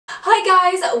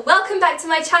Hi guys, welcome back to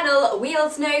my channel,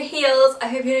 Wheels No Heels. I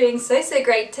hope you're doing so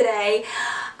great today.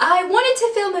 I wanted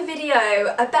to film a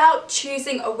video about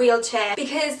choosing a wheelchair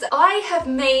because I have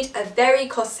made a very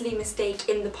costly mistake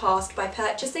in the past by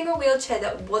purchasing a wheelchair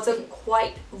that wasn't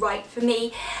quite right for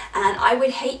me, and I would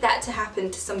hate that to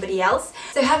happen to somebody else.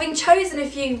 So having chosen a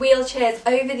few wheelchairs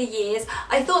over the years,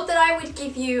 I thought that I would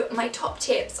give you my top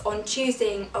tips on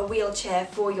choosing a wheelchair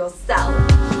for yourself.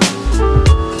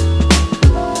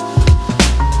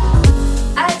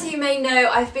 As you may know,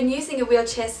 I've been using a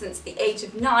wheelchair since the age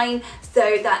of 9,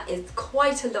 so that is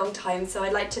quite a long time, so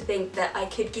I'd like to think that I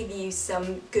could give you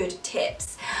some good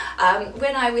tips.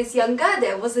 When I was younger,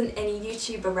 there wasn't any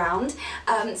YouTube around,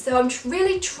 so I'm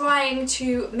really trying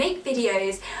to make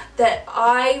videos that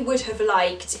I would have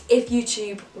liked if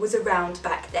YouTube was around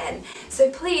back then. So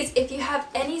please, if you have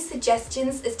any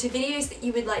suggestions as to videos that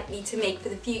you would like me to make for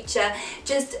the future,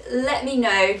 just let me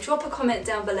know, drop a comment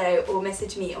down below or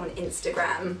message me on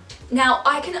Instagram. Now,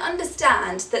 I can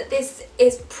understand that this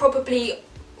is probably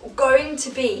going to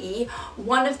be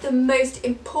one of the most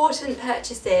important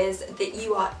purchases that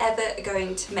you are ever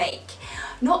going to make.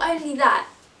 Not only that,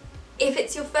 if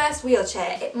it's your first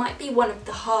wheelchair, it might be one of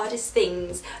the hardest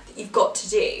things that you've got to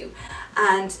do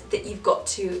and that you've got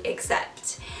to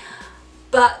accept.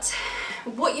 But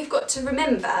what you've got to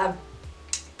remember,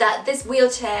 that this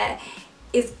wheelchair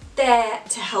is there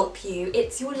to help you.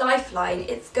 It's your lifeline.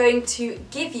 It's going to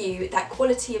give you that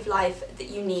quality of life that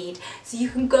you need so you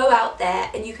can go out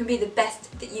there and you can be the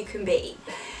best that you can be.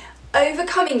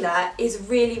 Overcoming that is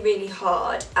really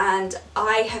hard, and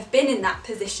I have been in that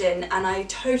position and I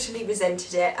totally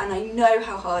resented it, and I know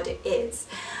how hard it is.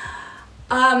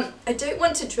 I don't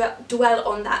want to dwell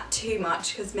on that too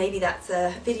much because maybe that's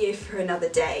a video for another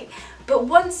day, but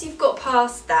once you've got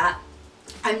past that,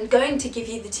 I'm going to give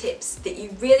you the tips that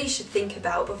you really should think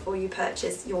about before you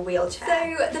purchase your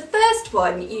wheelchair. So the first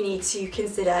one you need to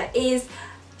consider is,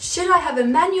 should I have a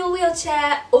manual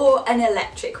wheelchair or an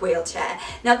electric wheelchair?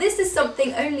 Now this is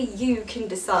something only you can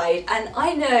decide, and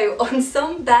I know on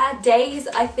some bad days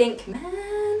I think,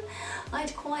 man,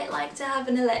 I'd quite like to have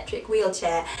an electric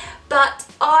wheelchair, but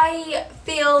I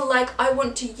feel like I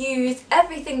want to use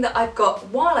everything that I've got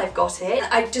while I've got it.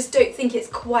 I just don't think it's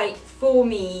quite for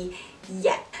me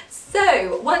yet.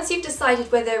 So once you've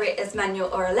decided whether it is manual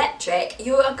or electric,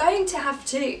 you are going to have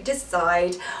to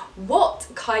decide what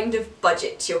kind of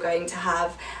budget you're going to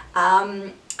have.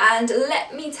 And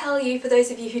let me tell you, for those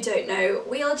of you who don't know,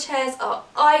 wheelchairs are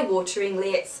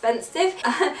eye-wateringly expensive.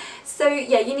 So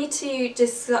yeah, you need to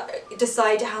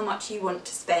decide how much you want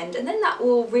to spend, and then that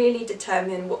will really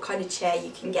determine what kind of chair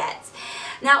you can get.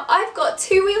 Now I've got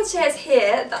two wheelchairs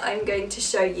here that I'm going to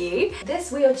show you. This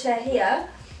wheelchair here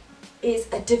is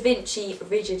a Davinci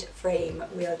rigid frame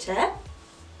wheelchair,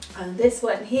 and this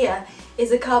one here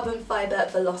is a carbon fibre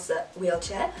Voloce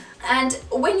wheelchair. And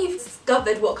when you've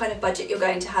discovered what kind of budget you're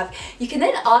going to have, you can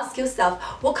then ask yourself,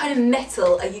 what kind of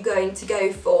metal are you going to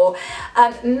go for?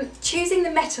 Choosing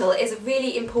the metal is a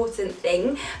really important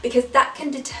thing because that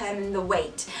can determine the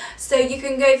weight. So you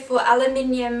can go for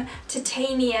aluminium,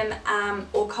 titanium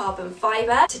or carbon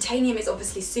fibre. Titanium is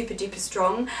obviously super duper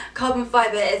strong. Carbon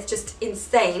fibre is just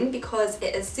insane because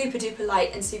it is super duper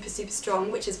light and super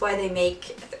strong, which is why they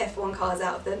make F1 cars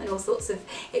out of them and all sorts of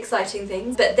exciting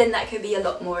things, but then that could be a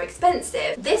lot more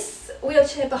expensive. This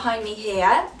wheelchair behind me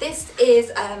here, this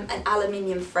is an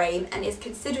aluminium frame and is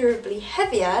considerably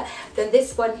heavier than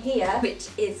this one here, which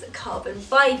is carbon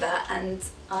fibre, and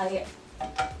I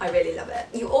really love it.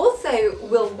 You also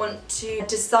will want to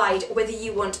decide whether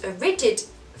you want a rigid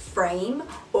frame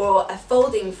or a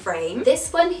folding frame.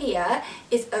 This one here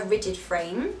is a rigid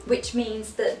frame, which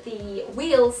means that the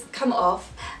wheels come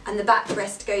off and the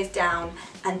backrest goes down,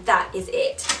 and that is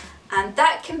it. And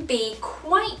that can be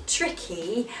quite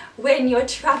tricky when you're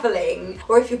travelling,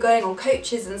 or if you're going on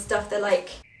coaches and stuff, they're like,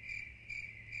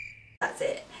 that's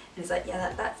it. And it's like,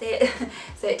 yeah, that's it.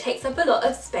 So it takes up a lot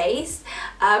of space.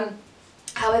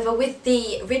 However, with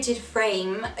the rigid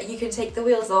frame, you can take the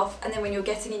wheels off, and then when you're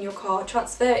getting in your car,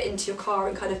 transfer it into your car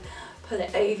and kind of pull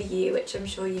it over you, which I'm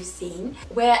sure you've seen.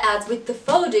 Whereas with the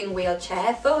folding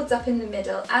wheelchair, folds up in the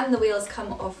middle and the wheels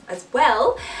come off as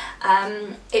well.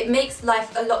 It makes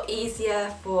life a lot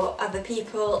easier for other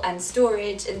people and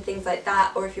storage and things like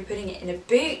that, or if you're putting it in a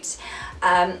boot.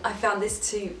 I found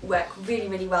this to work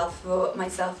really well for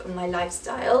myself and my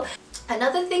lifestyle.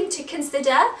 Another thing to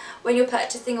consider when you're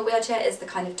purchasing a wheelchair is the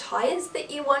kind of tyres that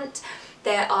you want.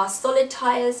 There are solid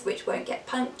tyres which won't get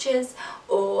punctures,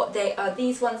 or they are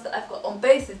these ones that I've got on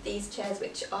both of these chairs,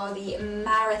 which are the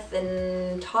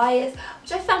marathon tyres,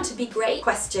 which I found to be great.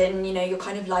 Question, you know, your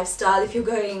kind of lifestyle. If you're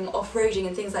going off-roading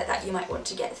and things like that, you might want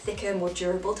to get thicker, more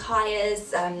durable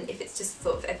tyres. If it's just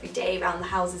sort of every day around the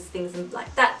houses, things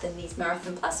like that, then these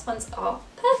Marathon Plus ones are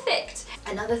perfect.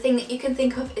 Another thing that you can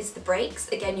think of is the brakes.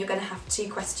 Again, you're going to have to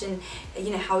question, you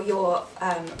know, how your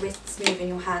wrists move and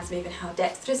your hands move and how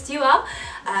dexterous you are.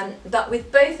 But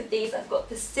with both of these, I've got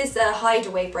the scissor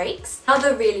hideaway brakes.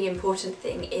 Another really important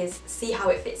thing is see how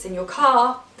it fits in your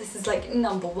car. This is like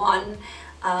number one.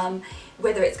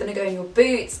 Whether it's going to go in your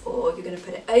boots, or you're going to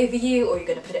put it over you, or you're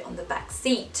going to put it on the back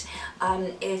seat.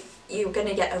 If you're going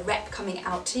to get a rep coming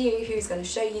out to you who's going to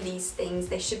show you these things,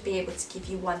 they should be able to give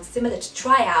you one similar to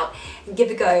try out and give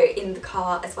a go in the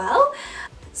car as well.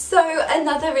 So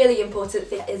another really important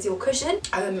thing is your cushion.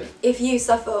 If you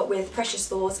suffer with pressure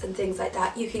sores and things like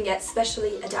that, you can get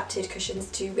specially adapted cushions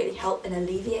to really help and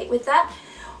alleviate with that.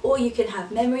 Or you can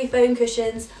have memory foam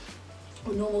cushions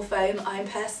or normal foam. I'm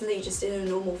personally just in a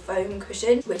normal foam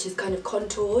cushion, which is kind of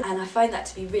contoured, and I find that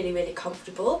to be really, really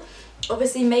comfortable.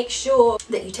 Obviously make sure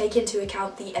that you take into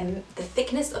account the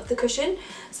thickness of the cushion.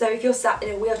 So if you're sat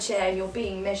in a wheelchair and you're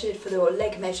being measured for your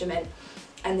leg measurement,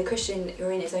 and the cushion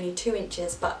you're in is only 2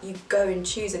 inches, but you go and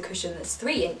choose a cushion that's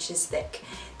 3 inches thick,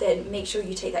 then make sure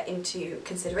you take that into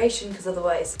consideration, because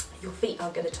otherwise your feet are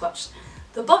going to touch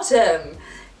the bottom,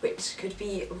 which could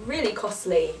be really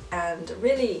costly and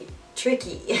really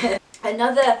tricky.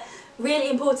 Another really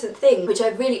important thing, which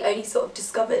I've really only sort of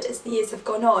discovered as the years have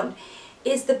gone on,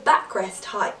 is the backrest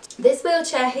height. This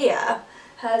wheelchair here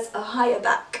has a higher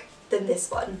back than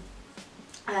this one,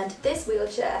 and this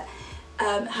wheelchair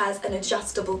has an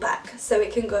adjustable back, so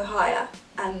it can go higher,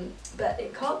 but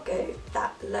it can't go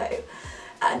that low.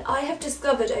 And I have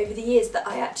discovered over the years that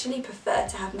I actually prefer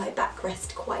to have my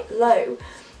backrest quite low.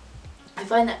 I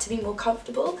find that to be more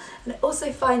comfortable, and I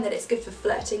also find that it's good for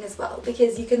flirting as well,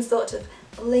 because you can sort of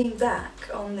lean back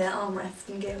on the armrest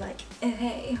and go like,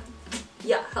 hey,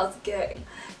 yeah, how's it going,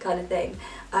 kind of thing.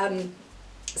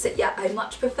 So yeah, I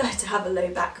much prefer to have a low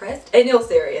backrest. In all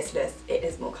seriousness, it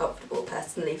is more comfortable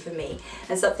personally for me,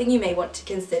 and something you may want to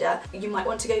consider. You might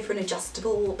want to go for an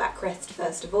adjustable backrest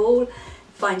first of all,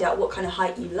 find out what kind of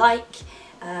height you like,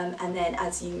 and then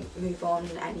as you move on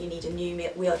and you need a new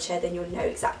wheelchair, then you'll know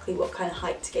exactly what kind of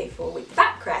height to go for with the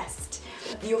backrest.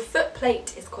 Your foot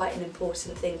plate is quite an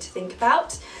important thing to think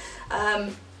about.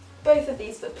 Both of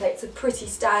these foot plates are pretty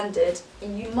standard,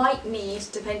 and you might need,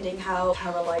 depending how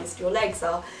paralysed your legs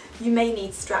are, you may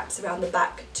need straps around the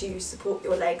back to support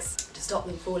your legs to stop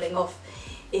them falling off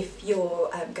if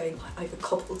you're going over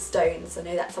cobblestones. I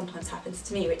know that sometimes happens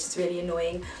to me, which is really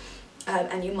annoying.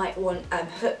 And you might want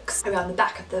hooks around the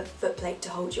back of the foot plate to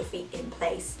hold your feet in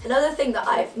place. Another thing that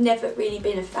I've never really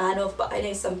been a fan of, but I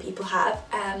know some people have,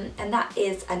 and that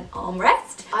is an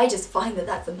armrest. I just find that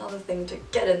that's another thing to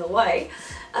get in the way.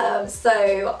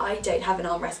 So I don't have an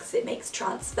armrest because it makes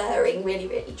transferring really,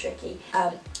 really tricky.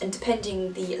 And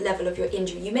depending the level of your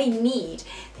injury, you may need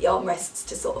the armrests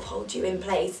to sort of hold you in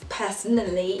place.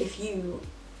 Personally, if you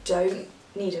don't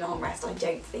need an armrest, I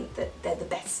don't think that they're the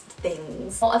best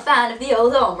things. Not a fan of the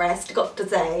old armrest, got to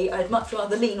say. I'd much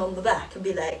rather lean on the back and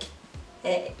be like,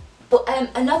 hey. Well,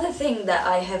 another thing that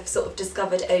I have sort of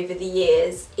discovered over the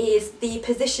years is the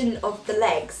position of the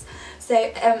legs. So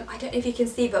I don't know if you can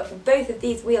see, but both of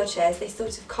these wheelchairs, they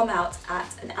sort of come out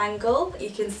at an angle. You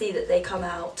can see that they come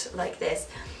out like this.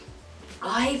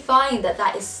 I find that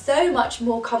that is so much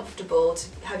more comfortable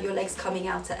to have your legs coming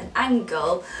out at an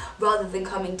angle rather than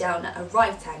coming down at a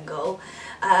right angle,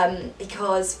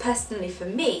 because personally for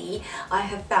me, I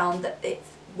have found that it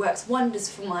works wonders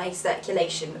for my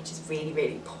circulation, which is really,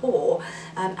 really poor,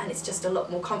 and it's just a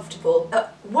lot more comfortable.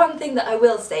 One thing that I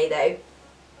will say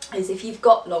though is if you've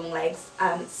got long legs,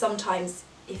 sometimes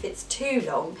if it's too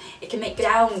long, it can make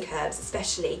down curves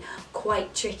especially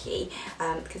quite tricky,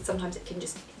 because sometimes it can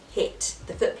just hit,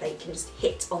 the foot plate can just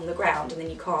hit on the ground and then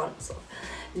you can't sort of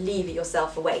lever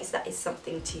yourself away, so that is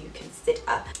something to consider.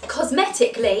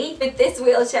 Cosmetically, with this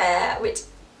wheelchair, which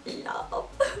love,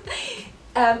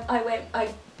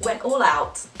 I went all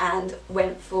out and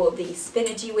went for the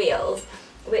spinagey wheels,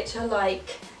 which are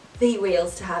like the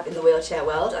wheels to have in the wheelchair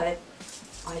world.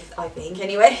 I think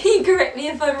anyway, correct me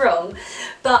if I'm wrong,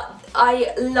 but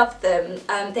I love them.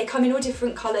 They come in all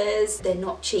different colours, they're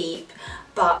not cheap,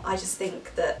 but I just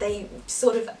think that they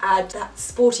sort of add that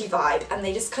sporty vibe, and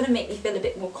they just kind of make me feel a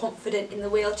bit more confident in the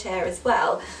wheelchair as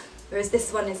well, whereas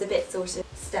this one is a bit sort of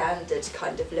standard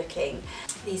kind of looking.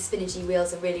 These spinagey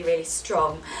wheels are really, really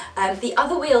strong. The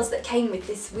other wheels that came with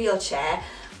this wheelchair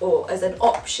or as an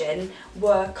option,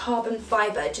 were carbon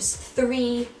fibre, just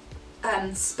 3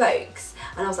 spokes,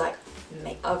 and I was like,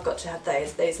 mate, I've got to have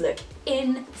those look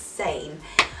insane.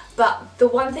 But the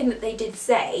one thing that they did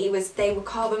say was they were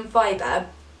carbon fibre,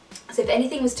 so if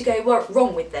anything was to go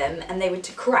wrong with them and they were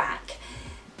to crack,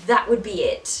 that would be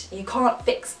it. You can't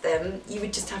fix them, you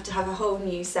would just have to have a whole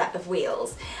new set of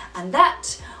wheels. And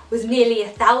that was nearly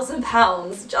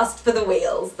 £1,000 just for the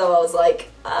wheels, so I was like,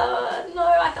 no,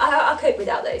 I'll cope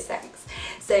without those, thanks.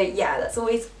 So yeah, that's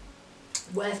always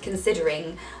worth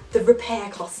considering, the repair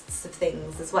costs of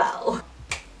things as well.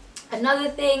 Another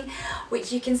thing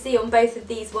which you can see on both of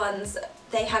these ones,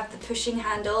 they have the pushing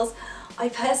handles. I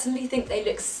personally think they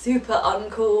look super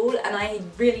uncool, and I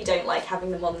really don't like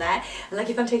having them on there. And like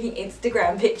if I'm taking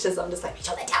Instagram pictures, I'm just like,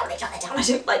 shut that down, I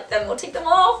don't like them, or take them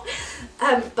off.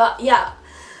 But yeah,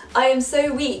 I am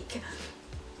so weak.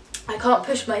 I can't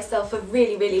push myself for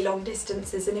really, really long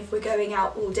distances, and if we're going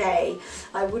out all day,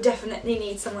 I will definitely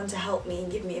need someone to help me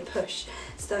and give me a push.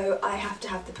 So I have to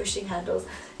have the pushing handles.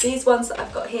 These ones that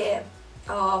I've got here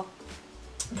are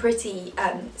pretty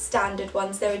standard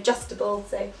ones. They're adjustable,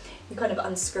 so you kind of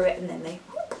unscrew it and then they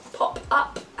pop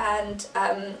up, and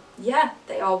yeah,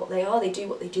 they are what they are, they do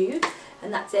what they do,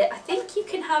 and that's it. I think you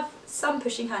can have some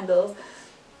pushing handles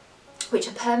which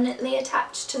are permanently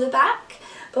attached to the back,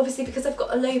 but obviously because I've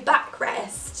got a low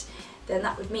backrest, then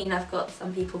that would mean I've got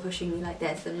some people pushing me like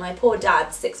this, and my poor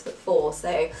dad's 6'4", so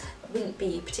it wouldn't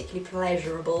be particularly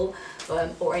pleasurable,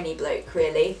 or any bloke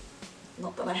really.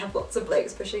 Not that I have lots of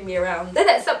blokes pushing me around. So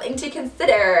that's something to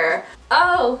consider.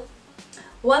 Oh,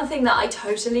 one thing that I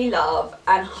totally love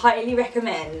and highly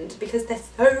recommend because they're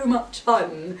so much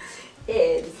fun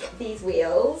is these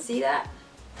wheels. See that?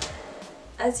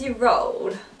 As you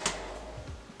roll,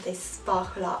 they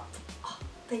sparkle up. Oh,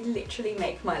 they literally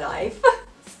make my life.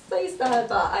 So sad,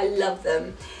 but I love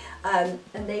them. And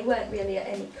they weren't really at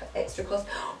any extra cost.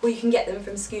 Or you can get them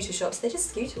from scooter shops. They're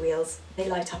just scooter wheels. They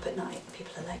light up at night.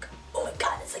 People are like, oh my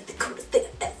god, it's like the coolest thing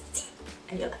I've ever seen.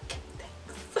 And you're like,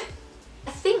 thanks.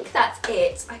 I think that's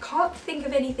it. I can't think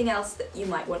of anything else that you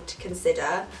might want to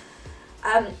consider.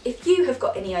 If you have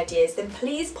got any ideas, then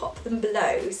please pop them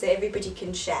below so everybody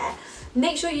can share.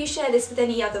 Make sure you share this with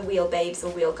any other wheel babes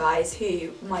or wheel guys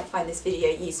who might find this video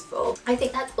useful. I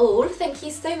think that's all. Thank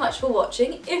you so much for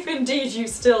watching, if indeed you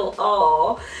still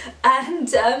are.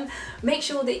 And make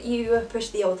sure that you push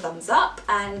the old thumbs up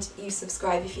and you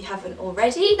subscribe if you haven't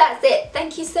already. That's it.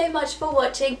 Thank you so much for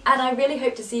watching, and I really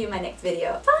hope to see you in my next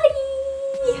video.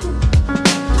 Bye!